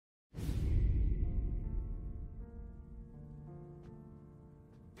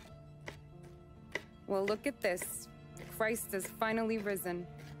Well, look at this. Christ has finally risen.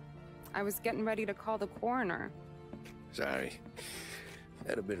 I was getting ready to call the coroner. Sorry.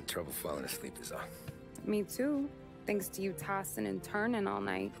 Had a bit of trouble falling asleep is all. Me too, thanks to you tossing and turning all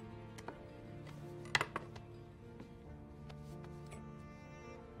night.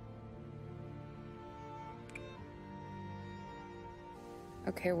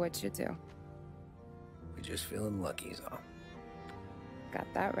 Okay, what'd you do? We're just feeling lucky is all.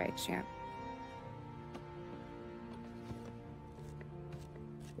 Got that right, champ.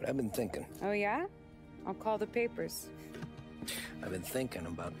 But I've been thinking. Oh, yeah? I'll call the papers. I've been thinking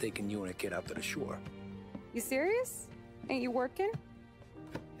about taking you and a kid out to the shore. You serious? Ain't you working?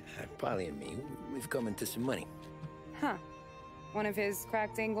 Polly and me, we've come into some money. Huh. One of his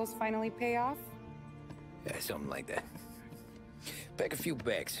cracked angles finally pay off? Yeah, something like that. Pack a few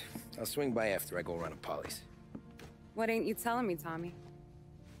bags. I'll swing by after I go around to Polly's. What ain't you telling me, Tommy?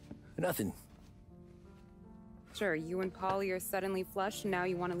 Nothing. Sure, you and Polly are suddenly flush and now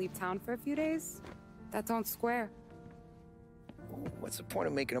you want to leave town for a few days? That don't square. What's the point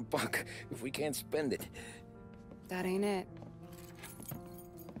of making a buck if we can't spend it? That ain't it.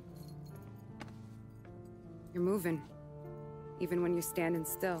 You're moving, even when you're standing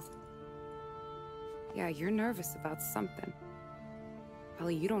still. Yeah, you're nervous about something.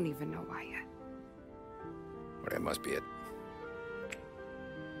 Probably you don't even know why yet. Well, that must be it.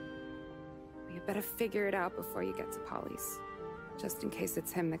 Well, you better figure it out before you get to Polly's. Just in case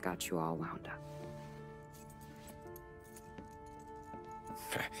it's him that got you all wound up.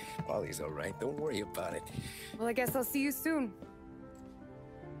 Polly's all right. Don't worry about it. Well, I guess I'll see you soon.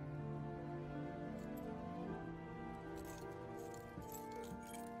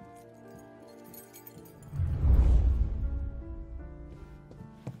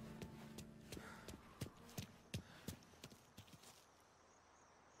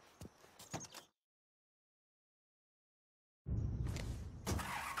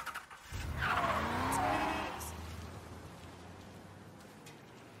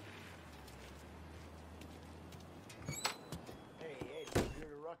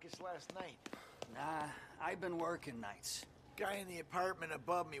 Last night. Nah, I've been working nights. Guy in the apartment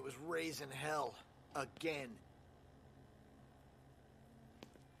above me was raising hell. Again.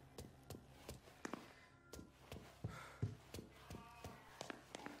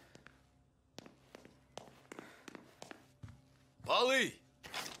 Polly!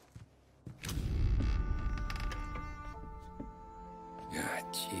 God,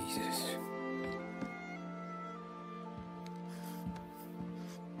 Jesus.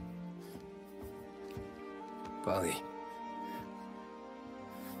 Polly.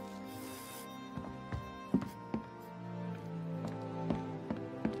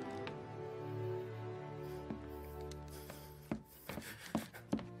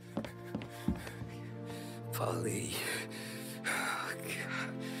 Polly. Oh, God.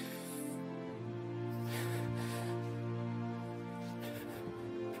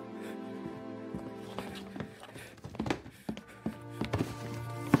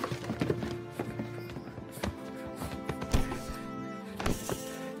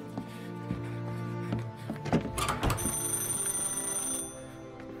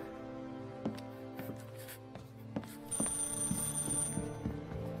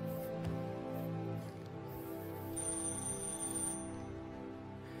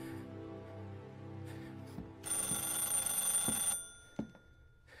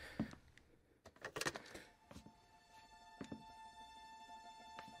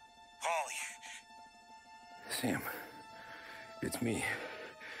 Sam, it's me.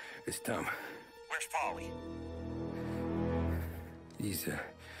 It's Tom. Where's Polly? He's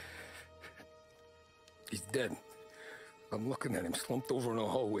dead. I'm looking at him slumped over in the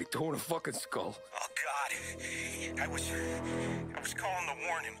hallway, torn a fucking skull. Oh, God. I was calling to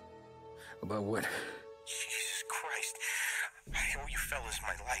warn him. About what? Jesus Christ. I owe you fellas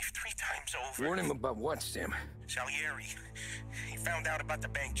my life 3 times over. Warn him about what, Sam? Salieri. He found out about the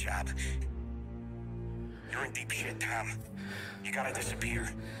bank job. You're in deep shit, Tom. You gotta disappear.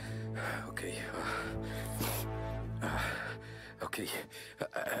 Okay. Okay.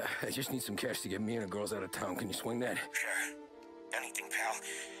 I just need some cash to get me and the girls out of town. Can you swing that? Sure. Anything, pal.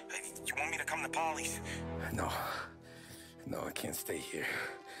 You want me to come to Polly's? No. No, I can't stay here.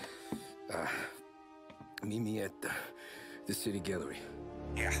 Meet me at the city gallery.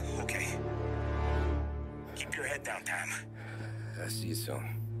 Yeah, okay. Keep your head down, Tom. I'll see you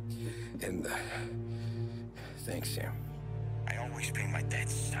soon. And, thanks, Sam. I always pay my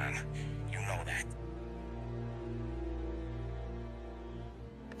debts, Tom. You know that.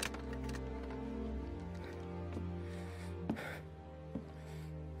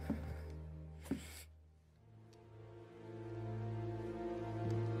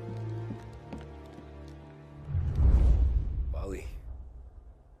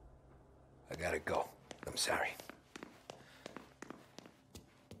 I gotta go. I'm sorry.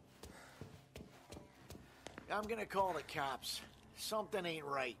 I'm gonna call the cops. Something ain't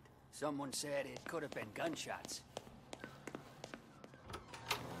right. Someone said it could have been gunshots.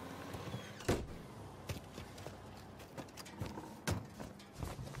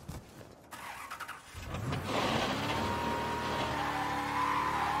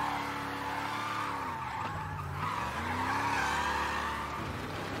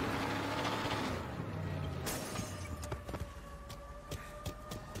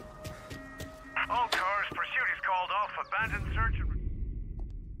 All cars, pursuit is called off. Abandoned search and...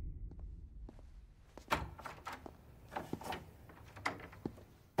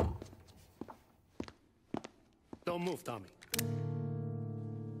 Don't move, Tommy.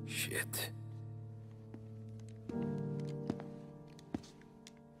 Shit.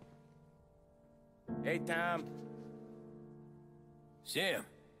 Hey, Tom. Sam.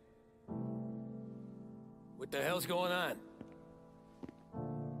 What the hell's going on?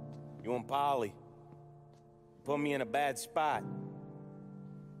 You and Polly put me in a bad spot.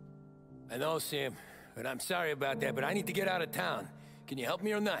 I know, Sam, and I'm sorry about that, but I need to get out of town. Can you help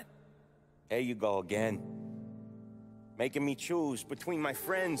me or not? There you go again. Making me choose between my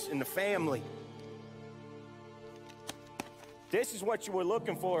friends and the family. This is what you were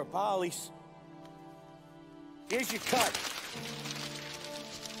looking for, Polly's. Here's your cut.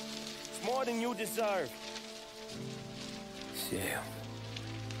 It's more than you deserve. Sam.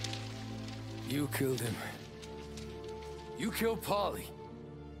 You killed him. You killed Paulie.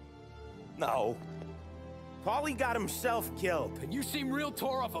 No. Paulie got himself killed. And you seem real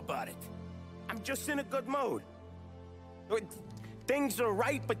tore up about it. I'm just in a good mood. Things are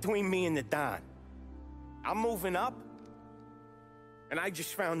right between me and the Don. I'm moving up, and I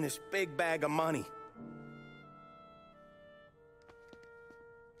just found this big bag of money.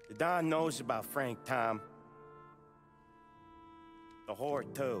 The Don knows about Frank, Tom. The whore,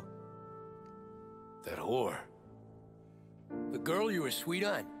 too. That whore? The girl you were sweet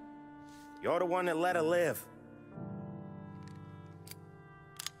on? You're the one that let her live.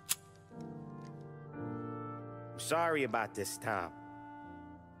 I'm sorry about this, Tom.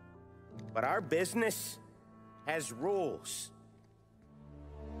 But our business has rules.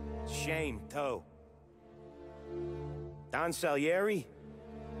 Shame, too. Don Salieri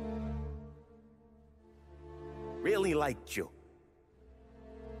really liked you.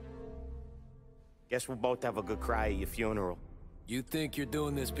 Guess we'll both have a good cry at your funeral. You think you're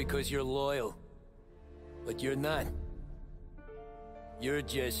doing this because you're loyal. But you're not. You're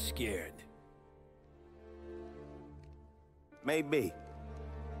just scared. Maybe.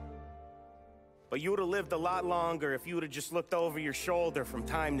 But you'd have lived a lot longer if you'd have just looked over your shoulder from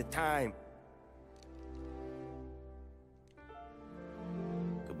time to time.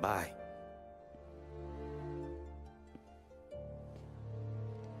 Goodbye.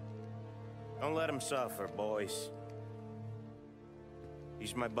 Don't let him suffer, boys.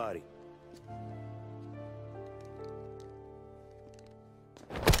 He's my buddy.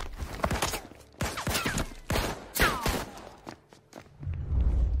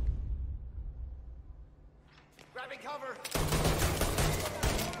 Grabbing cover.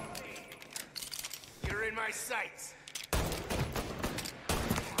 You're in my sights.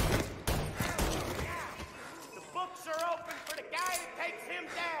 The books are open for the guy that takes him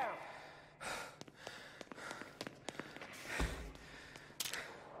down.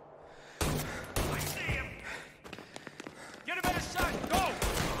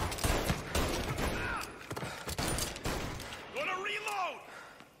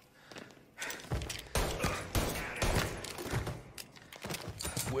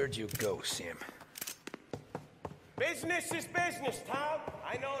 Where'd you go, Sam? Business is business, Tom.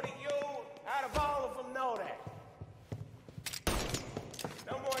 I know that you, out of all of them, know that.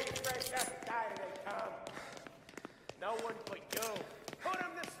 No more you fresh out to die today, Tom. No one but you. Put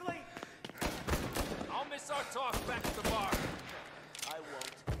him to sleep. I'll miss our talk back at the bar. I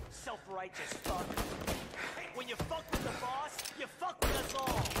won't. Self-righteous fuck. Hey, when you fuck with the boss, you fuck with us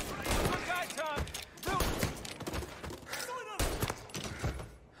all. Good guy, Tom. Root.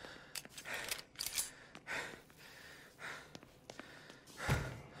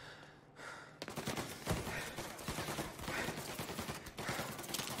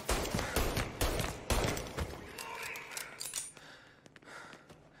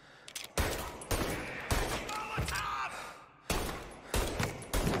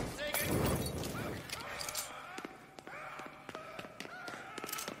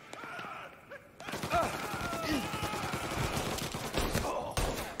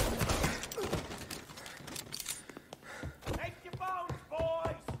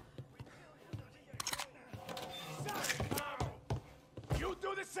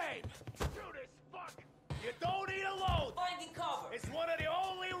 time! Shoot as fuck! You don't need a load! Finding cover! It's one of the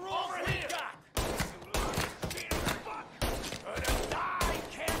only rules we got! Shit, fuck! Gonna die,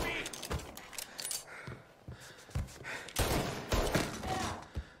 Cammy!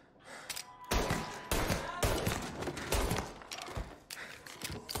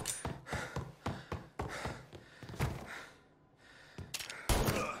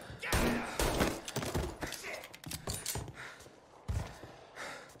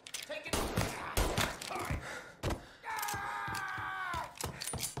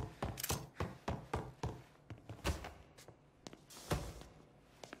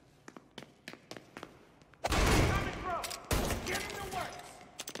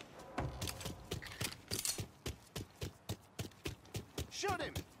 Shoot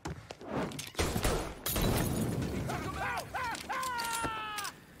him!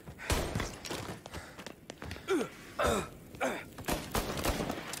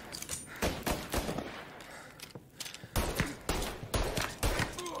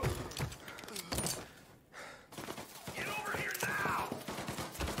 Get over here now!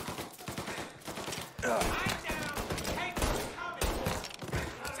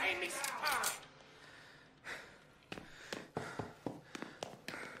 Save me some time!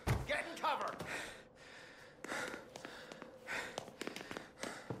 Get in cover!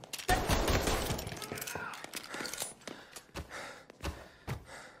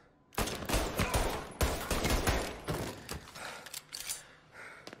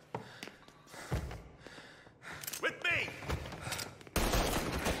 With me!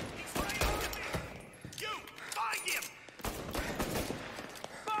 He's right over me! You! Find him!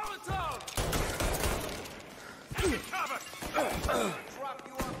 Molotov! Take cover! Drop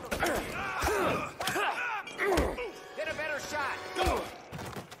you off the... Get a better shot! Go!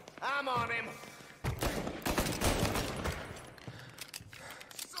 I'm on him!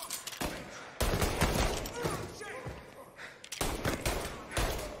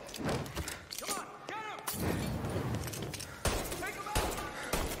 Come on, get him! Take him out!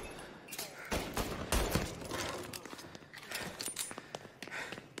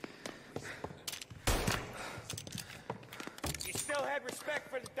 You still had respect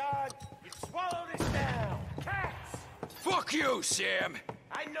for the dog, you'd swallow this down. Cats! Fuck you, Sam!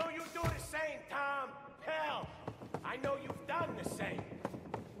 I know you do the same, Tom. Hell, I know you've done the same.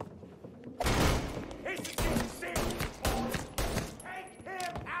 Here's the thing, take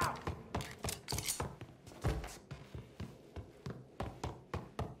him out!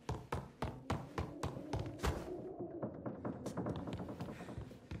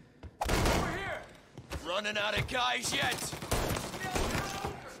 Over here! Running out of guys yet?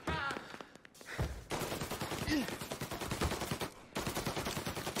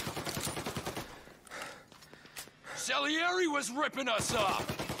 Salieri was ripping us off!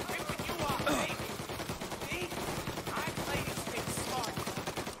 Ripping you off, baby. See? I played this thing smart.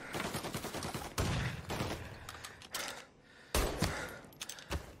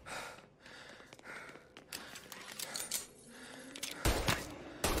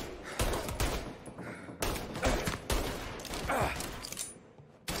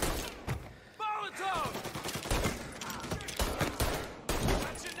 Molotov!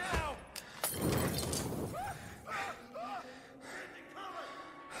 Got you now!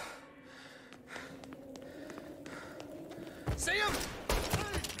 See him?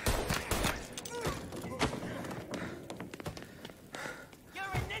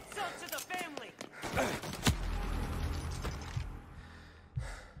 You're an insult to the family!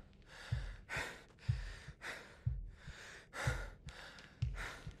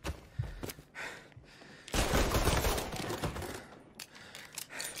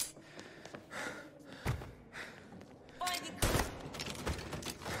 Finding cover!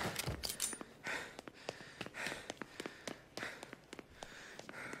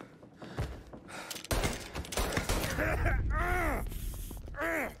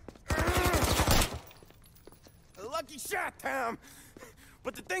 A lucky shot, Tom.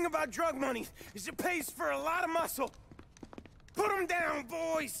 But the thing about drug money is it pays for a lot of muscle. Put him down,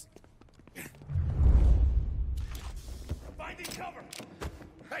 boys! Finding cover!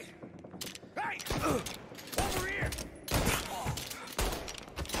 Hey! Hey! Over here!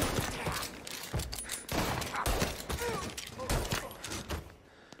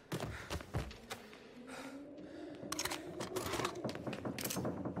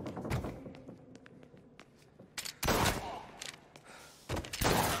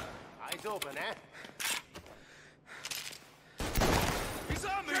 Eyes open, eh? He's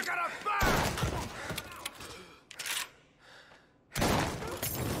on me! You're gonna burn!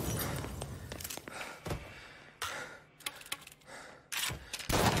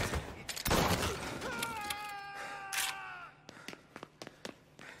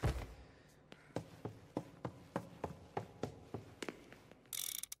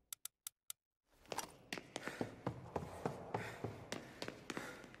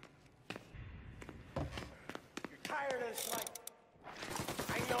 is like.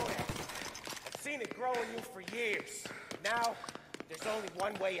 I know that. I've seen it grow in you for years. Now, there's only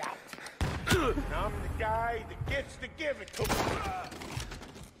one way out. And I'm the guy that gets to give it to him.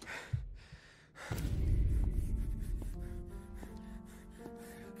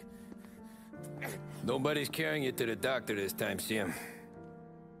 Nobody's carrying you to the doctor this time, Sam.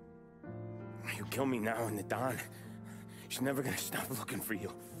 You kill me now in the dawn. She's never gonna stop looking for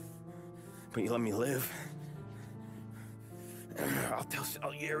you. But you let me live. I'll tell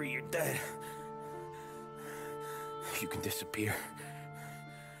Salieri you're dead. You can disappear.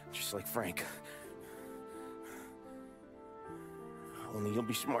 Just like Frank. Only you'll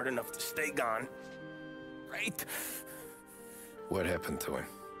be smart enough to stay gone. Right? What happened to him?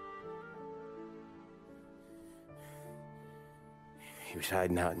 He was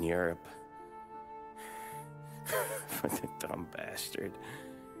hiding out in Europe. But the dumb bastard.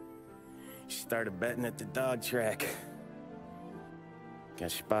 He started betting at the dog track.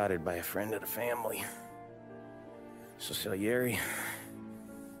 Got spotted by a friend of the family. So Salieri,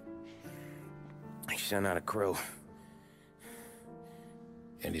 he sent out a crew.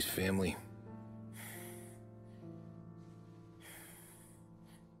 And his family?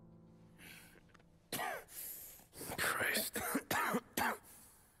 Christ.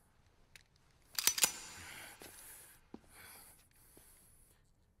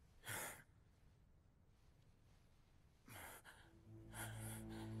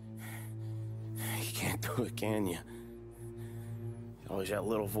 You can't do it, can you? Always that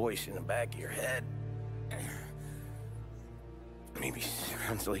little voice in the back of your head. Maybe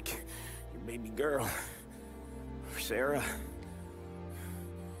sounds like your baby girl. Or Sarah.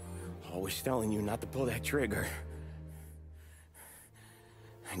 Always telling you not to pull that trigger.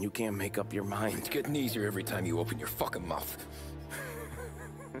 And you can't make up your mind. It's getting easier every time you open your fucking mouth.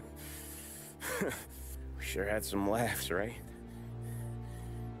 We sure had some laughs, right?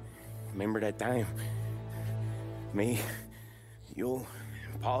 Remember that time? Me, you,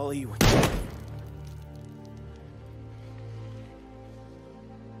 and Polly.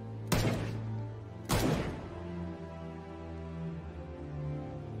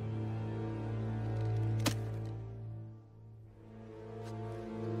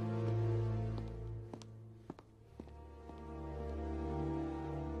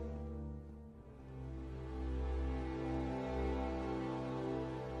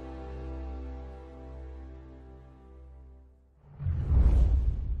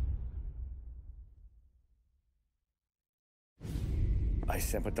 I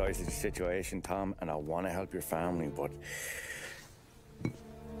sympathize with the situation, Tom, and I want to help your family, but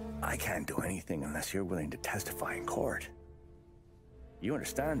I can't do anything unless you're willing to testify in court. You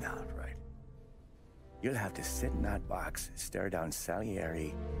understand that, right? You'll have to sit in that box, stare down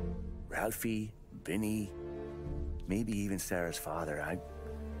Salieri, Ralphie, Vinny, maybe even Sarah's father. I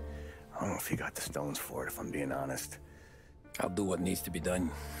don't know if you got the stones for it, if I'm being honest. I'll do what needs to be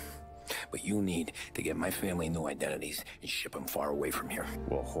done. But you need to get my family new identities and ship them far away from here.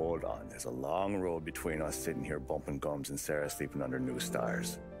 Well, hold on. There's a long road between us sitting here bumping gums and Sarah sleeping under new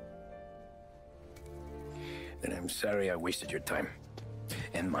stars. Then I'm sorry I wasted your time.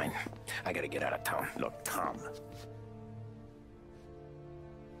 And mine. I gotta get out of town. Look, Tom.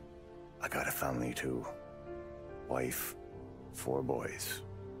 I got a family too. Wife, 4 boys.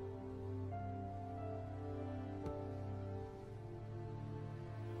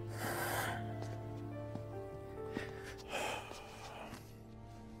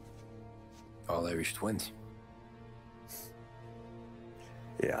 All Irish twins.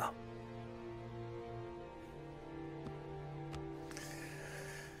 Yeah.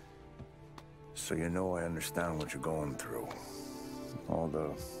 So you know I understand what you're going through. All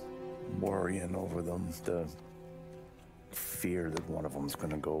the worrying over them, the fear that one of them's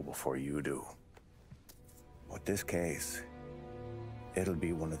gonna go before you do. But this case, it'll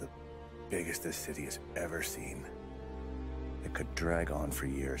be one of the biggest this city has ever seen. It could drag on for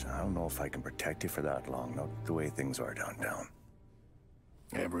years, and I don't know if I can protect you for that long, not the way things are downtown.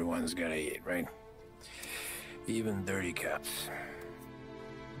 Everyone's gotta eat, right? Even dirty cops.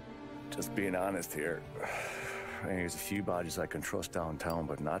 Just being honest here. There's a few bodies I can trust downtown,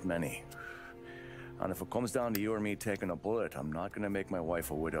 but not many. And if it comes down to you or me taking a bullet, I'm not gonna make my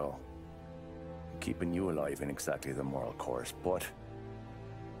wife a widow. Keeping you alive ain't exactly the moral course, but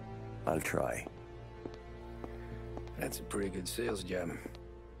I'll try. That's a pretty good sales job.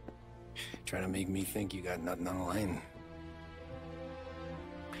 Trying to make me think you got nothing on the line.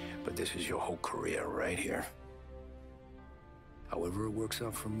 But this is your whole career right here. However it works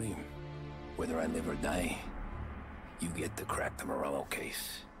out for me, whether I live or die, you get to crack the Morello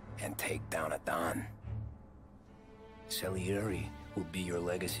case and take down a Don. Salieri will be your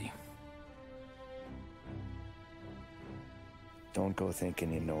legacy. Don't go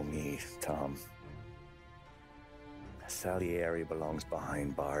thinking you know me, Tom. Salieri belongs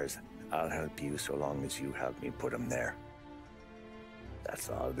behind bars. I'll help you so long as you help me put him there. That's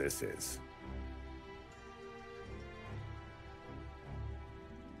all this is.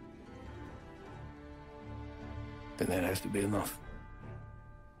 Then that has to be enough.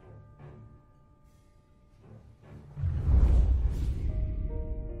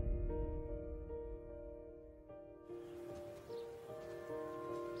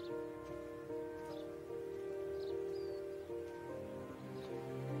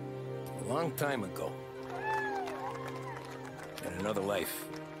 A long time ago, in another life,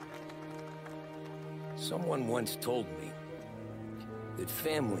 someone once told me that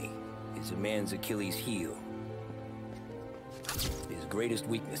family is a man's Achilles heel, his greatest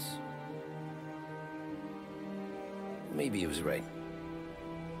weakness. Maybe he was right.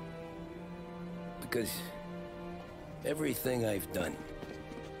 Because everything I've done,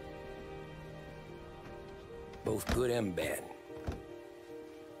 both good and bad,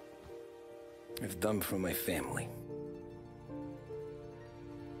 I've done for my family.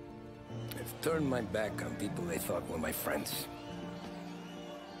 I've turned my back on people I thought were my friends.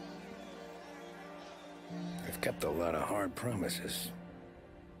 I've kept a lot of hard promises.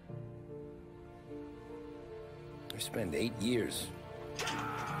 I spent 8 years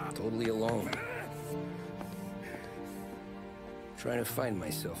totally alone, trying to find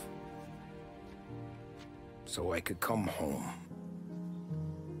myself so I could come home.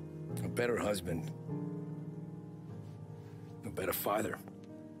 A better husband, a better father,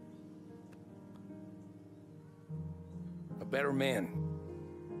 a better man.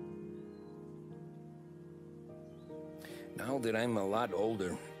 Now that I'm a lot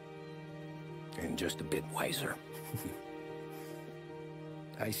older and just a bit wiser,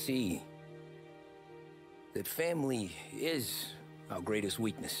 I see that family is our greatest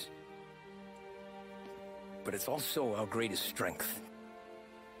weakness, but it's also our greatest strength.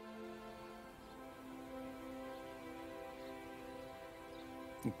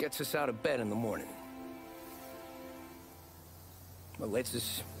 It gets us out of bed in the morning. It lets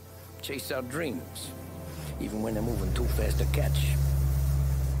us chase our dreams, even when they're moving too fast to catch.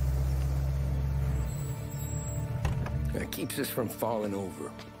 It keeps us from falling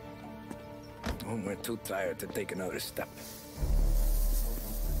over when we're too tired to take another step.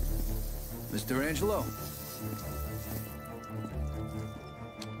 Mr. Angelo.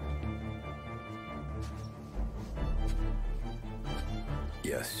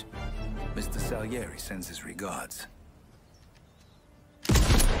 Yes. Mr. Salieri sends his regards.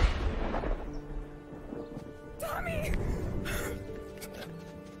 Tommy!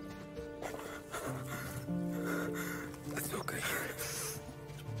 That's okay.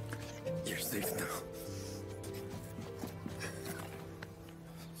 You're safe now.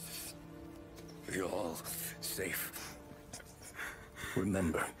 You're all safe.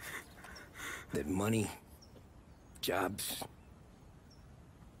 Remember that money, jobs,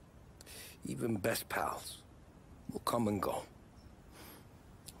 even best pals will come and go.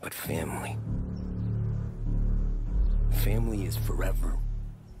 But family is forever.